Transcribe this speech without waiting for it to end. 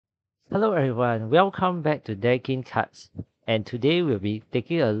Hello everyone, welcome back to Decking Cards, and today we'll be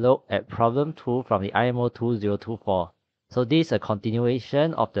taking a look at problem 2 from the IMO 2024. So this is a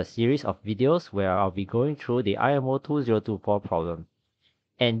continuation of the series of videos where I'll be going through the IMO 2024 problem.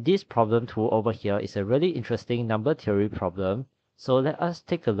 And this problem 2 over here is a really interesting number theory problem, so let us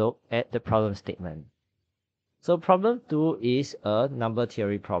take a look at the problem statement. So problem 2 is a number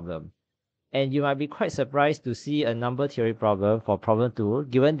theory problem. And you might be quite surprised to see a number theory problem for problem 2,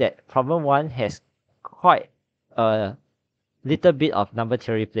 given that problem 1 has quite a little bit of number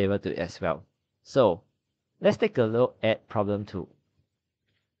theory flavor to it as well. So let's take a look at problem 2.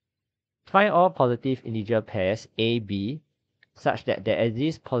 Find all positive integer pairs a, b such that there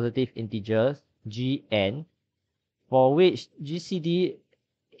exist positive integers g, n, for which GCD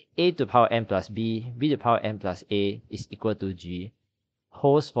a to the power n plus b, b to the power n plus a is equal to g,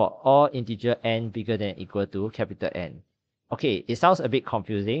 holds for all integer n bigger than or equal to capital N. Okay, it sounds a bit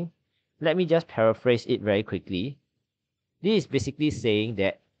confusing. Let me just paraphrase it very quickly. This is basically saying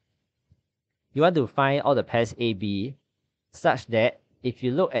that you want to find all the pairs A, B such that if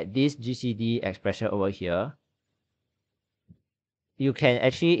you look at this GCD expression over here, you can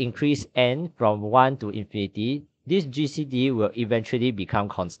actually increase n from 1 to infinity. This GCD will eventually become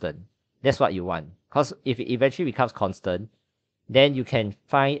constant. That's what you want. Because if it eventually becomes constant, then you can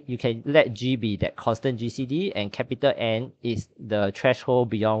let G be that constant GCD, and capital N is the threshold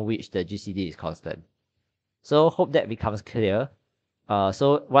beyond which the GCD is constant. So hope that becomes clear.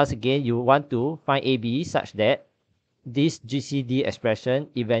 So once again, you want to find AB such that this GCD expression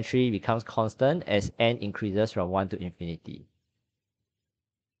eventually becomes constant as N increases from 1 to infinity.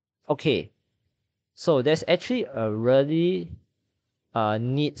 Okay, so there's actually a really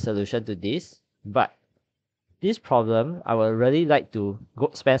neat solution to this, but this problem, I would really like to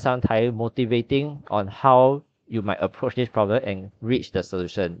spend some time motivating on how you might approach this problem and reach the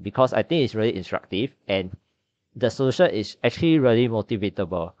solution, because I think it's really instructive and the solution is actually really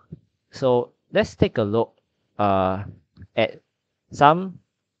motivatable. So let's take a look at some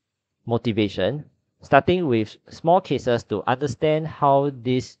motivation, starting with small cases to understand how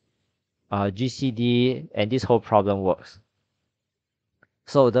this GCD and this whole problem works.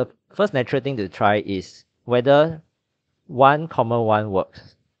 So the first natural thing to try is whether 1, 1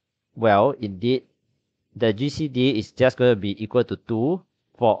 works. Well, indeed, the GCD is just going to be equal to 2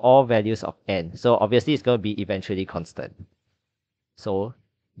 for all values of n. So obviously it's going to be eventually constant. So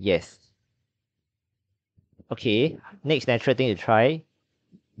yes. Okay, next natural thing to try,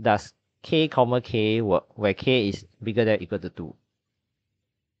 does k, k work where k is bigger than or equal to 2?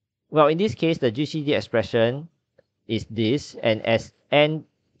 Well, in this case, the GCD expression is this, and as n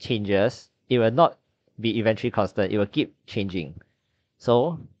changes, it will not be eventually constant, it will keep changing.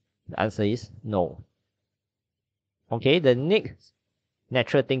 So the answer is no. Okay, the next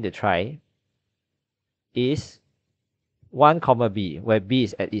natural thing to try is 1, b, where b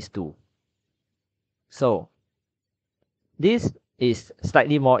is at least 2. So this is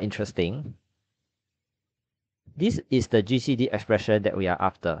slightly more interesting. This is the GCD expression that we are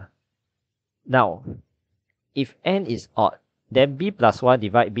after. Now, if n is odd, then b plus 1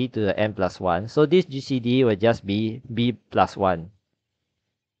 divide b to the n plus 1. So this GCD will just be b plus 1.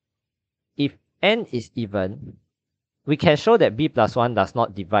 If n is even, we can show that b plus 1 does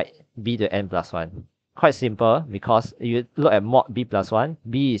not divide b to n plus 1. Quite simple, because you look at mod b plus 1,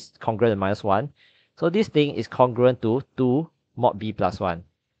 b is congruent to minus 1. So this thing is congruent to 2 mod b plus 1.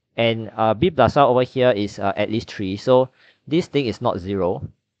 And b plus 1 over here is at least 3. So this thing is not 0.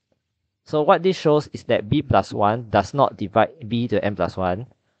 So what this shows is that b plus 1 does not divide b to n plus 1.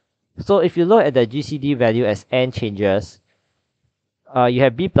 So if you look at the GCD value as n changes, you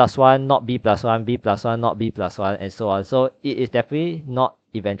have b plus 1, not b plus 1, b plus 1, not b plus 1, and so on. So it is definitely not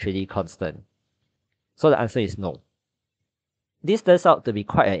eventually constant. So the answer is no. This turns out to be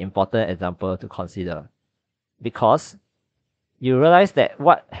quite an important example to consider, because you realize that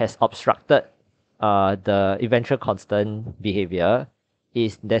what has obstructed the eventual constant behavior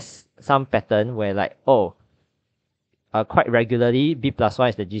is there's some pattern where, like, quite regularly b plus 1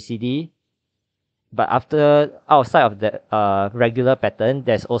 is the GCD, but outside of the regular pattern,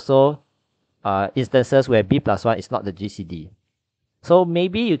 there's also instances where b plus 1 is not the GCD. So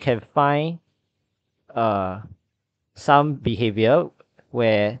maybe you can find some behavior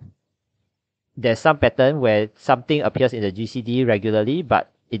where there's some pattern where something appears in the GCD regularly,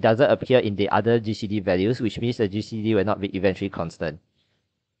 but it doesn't appear in the other GCD values, which means the GCD will not be eventually constant.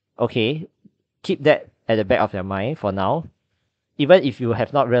 Okay, keep that at the back of your mind for now. Even if you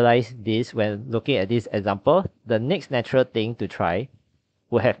have not realized this when looking at this example, the next natural thing to try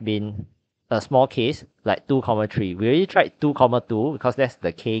would have been a small case like 2, 3. We already tried 2, 2 because that's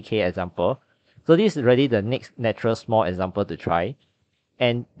the k example. So this is really the next natural small example to try.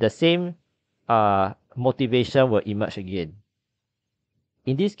 And the same motivation will emerge again.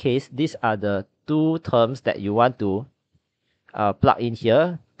 In this case, these are the two terms that you want to plug in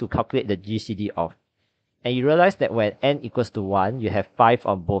here to calculate the GCD of. And you realize that when n equals to 1, you have 5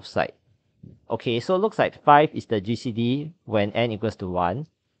 on both sides. Okay, so it looks like 5 is the GCD when n equals to 1.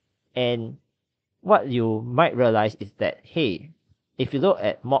 And what you might realize is that, hey, if you look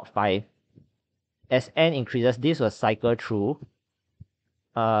at mod 5, as n increases, this will cycle through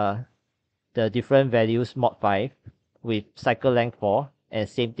the different values mod 5 with cycle length 4, and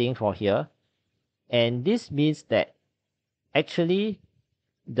same thing for here. And this means that actually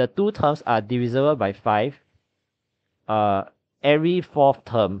the two terms are divisible by 5 every fourth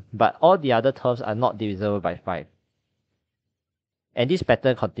term, but all the other terms are not divisible by 5. And this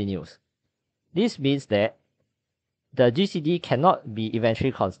pattern continues. This means that the GCD cannot be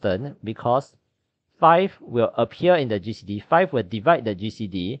eventually constant because 5 will appear in the GCD. 5 will divide the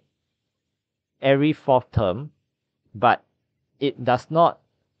GCD every fourth term, but it does not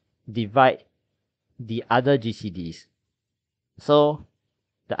divide the other GCDs. So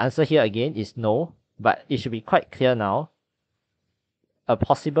the answer here again is no, but it should be quite clear now. A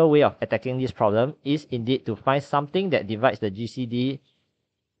possible way of attacking this problem is indeed to find something that divides the GCD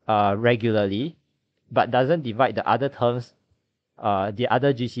regularly, but doesn't divide the other terms, the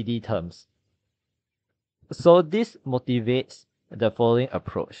other GCD terms. So this motivates the following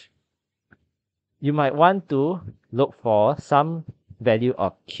approach. You might want to look for some value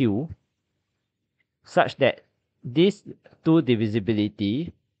of Q such that this 2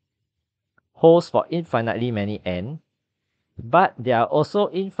 divisibility holds for infinitely many n, but there are also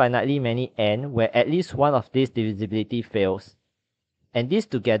infinitely many n where at least one of these divisibility fails. And this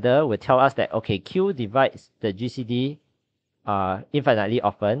together will tell us that, okay, Q divides the GCD infinitely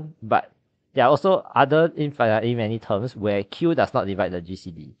often, but there are also other infinitely many terms where Q does not divide the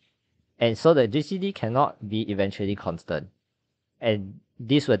GCD. And so the GCD cannot be eventually constant. And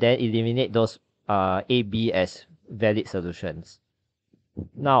this will then eliminate those A, B as valid solutions.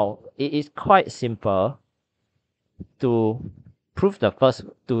 Now, it is quite simple to prove the first,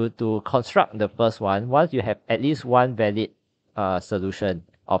 to construct the first one once you have at least one valid solution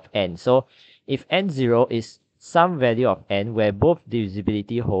of n. So if n0 is some value of n where both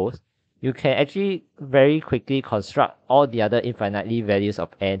divisibility holds, you can actually very quickly construct all the other infinitely values of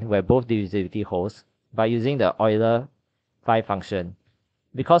n where both divisibility holds by using the Euler phi function.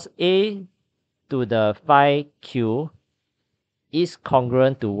 Because a to the phi q is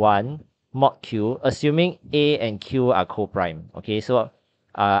congruent to 1 mod q, assuming a and q are coprime. Okay, so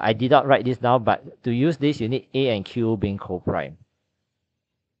I did not write this down, but to use this, you need a and q being coprime.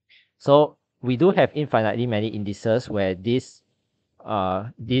 So we do have infinitely many indices where these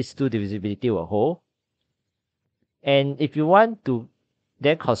two divisibility will hold. And if you want to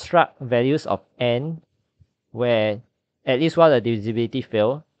then construct values of n where at least one of the divisibility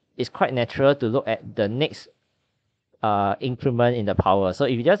fail, it's quite natural to look at the next increment in the power. So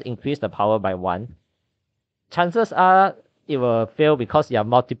if you just increase the power by 1, chances are it will fail because you are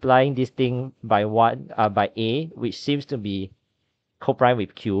multiplying this thing by 1 by a, which seems to be coprime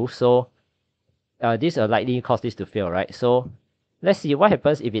with q. So this will likely cause this to fail, right? So let's see what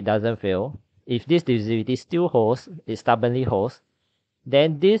happens if it doesn't fail. If this divisibility still holds, it stubbornly holds,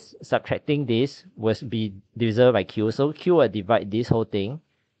 then this subtracting this will be divisible by q. So q will divide this whole thing,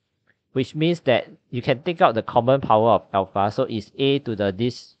 which means that you can take out the common power of alpha. So it's a to the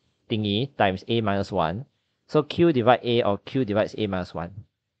this thingy times a minus 1. So q divide a or q divides a minus 1.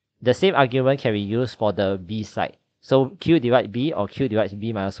 The same argument can be used for the b side. So q divides b or q divides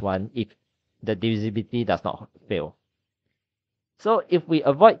b minus 1 if the divisibility does not fail. So if we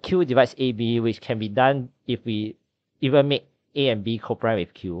avoid q divides ab, which can be done if we even make a and b coprime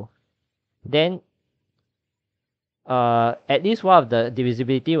with q, then at least one of the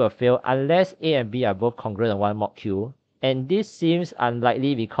divisibility will fail unless a and b are both congruent on 1 mod q. And this seems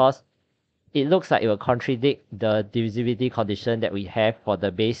unlikely because it looks like it will contradict the divisibility condition that we have for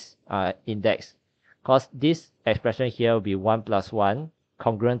the base index. Because this expression here will be 1 plus 1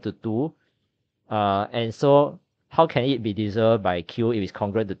 congruent to 2. And so how can it be divisible by q if it's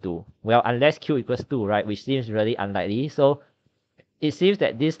congruent to 2? Well, unless q equals 2, right, which seems really unlikely. So it seems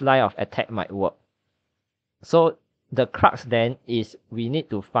that this line of attack might work. So the crux then is we need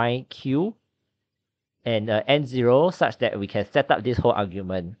to find q and n0 such that we can set up this whole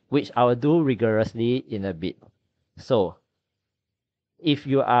argument, which I will do rigorously in a bit. So if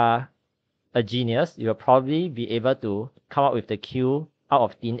you are a genius, you'll probably be able to come up with the q out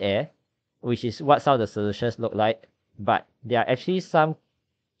of thin air. which is what some of the solutions look like, but there are actually some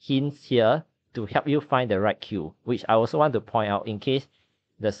hints here to help you find the right Q, which I also want to point out in case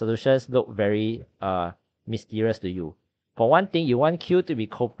the solutions look very mysterious to you. For one thing, you want Q to be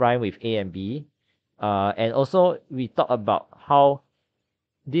co-prime with A and B, and also we talk about how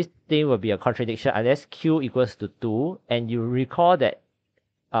this thing will be a contradiction unless Q equals to 2, and you recall that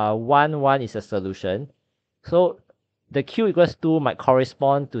 1, 1 is a solution. So the Q equals 2 might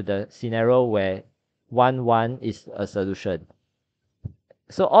correspond to the scenario where 1, 1 is a solution.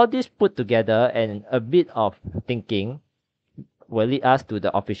 So all this put together and a bit of thinking will lead us to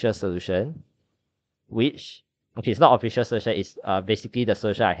the official solution, which, okay, it's not official solution, it's basically the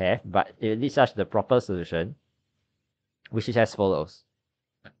solution I have, but it leads us to the proper solution, which is as follows.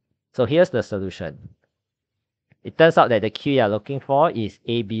 So here's the solution. It turns out that the Q you are looking for is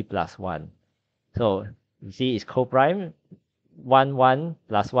AB plus 1. So you see it's co-prime. 1, 1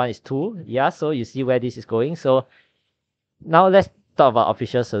 plus 1 is 2. Yeah, so you see where this is going. So now let's talk about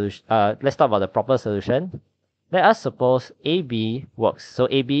official solution. Let's talk about the proper solution. Let us suppose AB works. So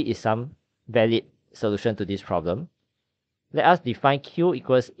AB is some valid solution to this problem. Let us define Q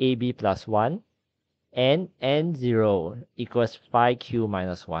equals AB plus 1 and N0 equals phi Q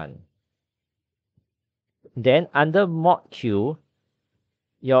minus 1. Then under mod Q,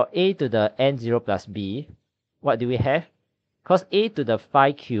 your A to the N0 plus B, what do we have? Because A to the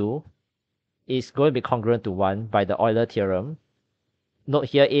phi Q is going to be congruent to 1 by the Euler theorem. Note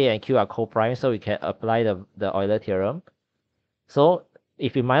here A and Q are co-prime, so we can apply the Euler theorem. So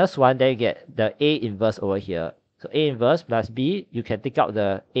if you minus 1, then you get the A inverse over here. So A inverse plus B, you can take out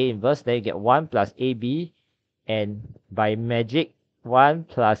the A inverse, then you get 1 plus AB, and by magic, 1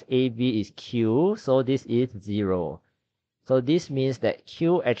 plus AB is Q, so this is 0. So this means that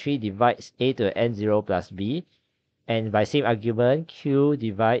Q actually divides A to the N0 plus B, and by same argument, Q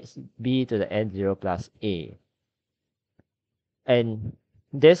divides B to the N0 plus A. And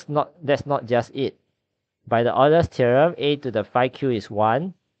that's not just it. By the Euler's theorem, A to the phi Q is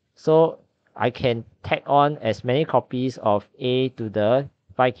 1, so I can tag on as many copies of A to the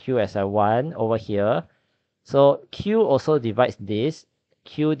phi Q as I want over here. So Q also divides this,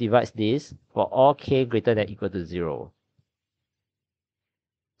 Q divides this for all K greater than or equal to 0.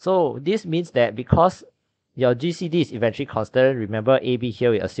 So this means that because your GCD is eventually constant, remember AB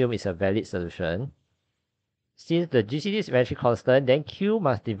here we assume is a valid solution. Since the GCD is eventually constant, then Q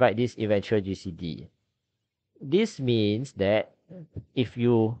must divide this eventual GCD. This means that if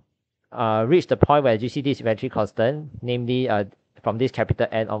you reach the point where GCD is eventually constant, namely from this capital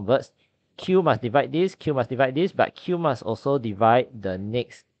N onwards, Q must divide this, Q must divide this, but Q must also divide the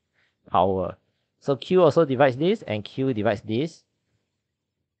next power. So Q also divides this, and Q divides this.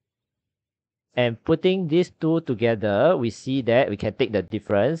 And putting these two together, we see that we can take the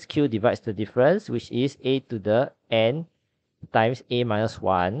difference. Q divides the difference, which is A to the N times A minus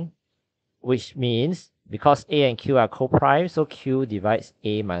 1, which means because A and Q are co-prime, so Q divides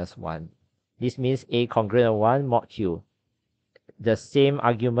A minus 1. This means A congruent 1 mod Q. The same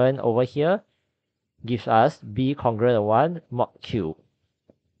argument over here gives us B congruent 1 mod Q.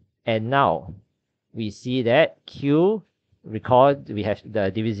 And now we see that Q, recall we have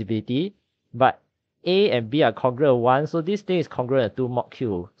the divisibility, but A and B are congruent 1, so this thing is congruent to 2 mod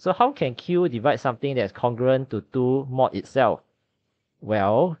Q. So how can Q divide something that's congruent to 2 mod itself?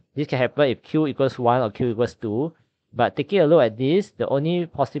 Well, this can happen if Q equals 1 or Q equals 2, but taking a look at this, the only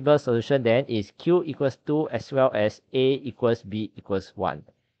possible solution then is Q equals 2 as well as A equals B equals 1.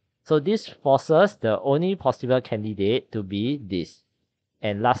 So this forces the only possible candidate to be this.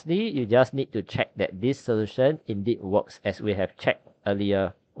 And lastly, you just need to check that this solution indeed works, as we have checked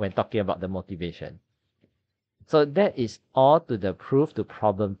earlier when talking about the motivation. So that is all to the proof to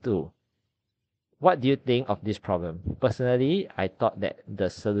problem 2. What do you think of this problem? Personally, I thought that the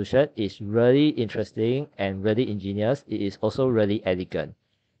solution is really interesting and really ingenious. It is also really elegant.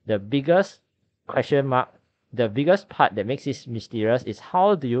 The biggest question mark, the biggest part that makes this mysterious is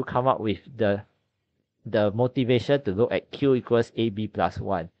how do you come up with the motivation to look at Q equals AB plus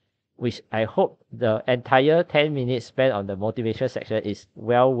 1, which I hope the entire 10 minutes spent on the motivation section is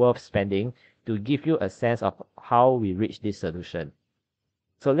well worth spending to give you a sense of how we reach this solution.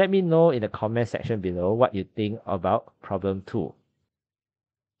 So let me know in the comment section below what you think about problem 2.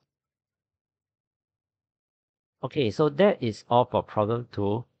 Okay, so that is all for problem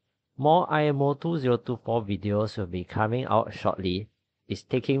 2. More IMO 2024 videos will be coming out shortly. It's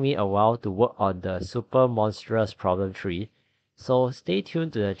taking me a while to work on the super monstrous problem 3. So stay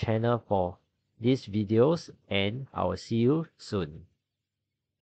tuned to the channel for these videos, and I will see you soon.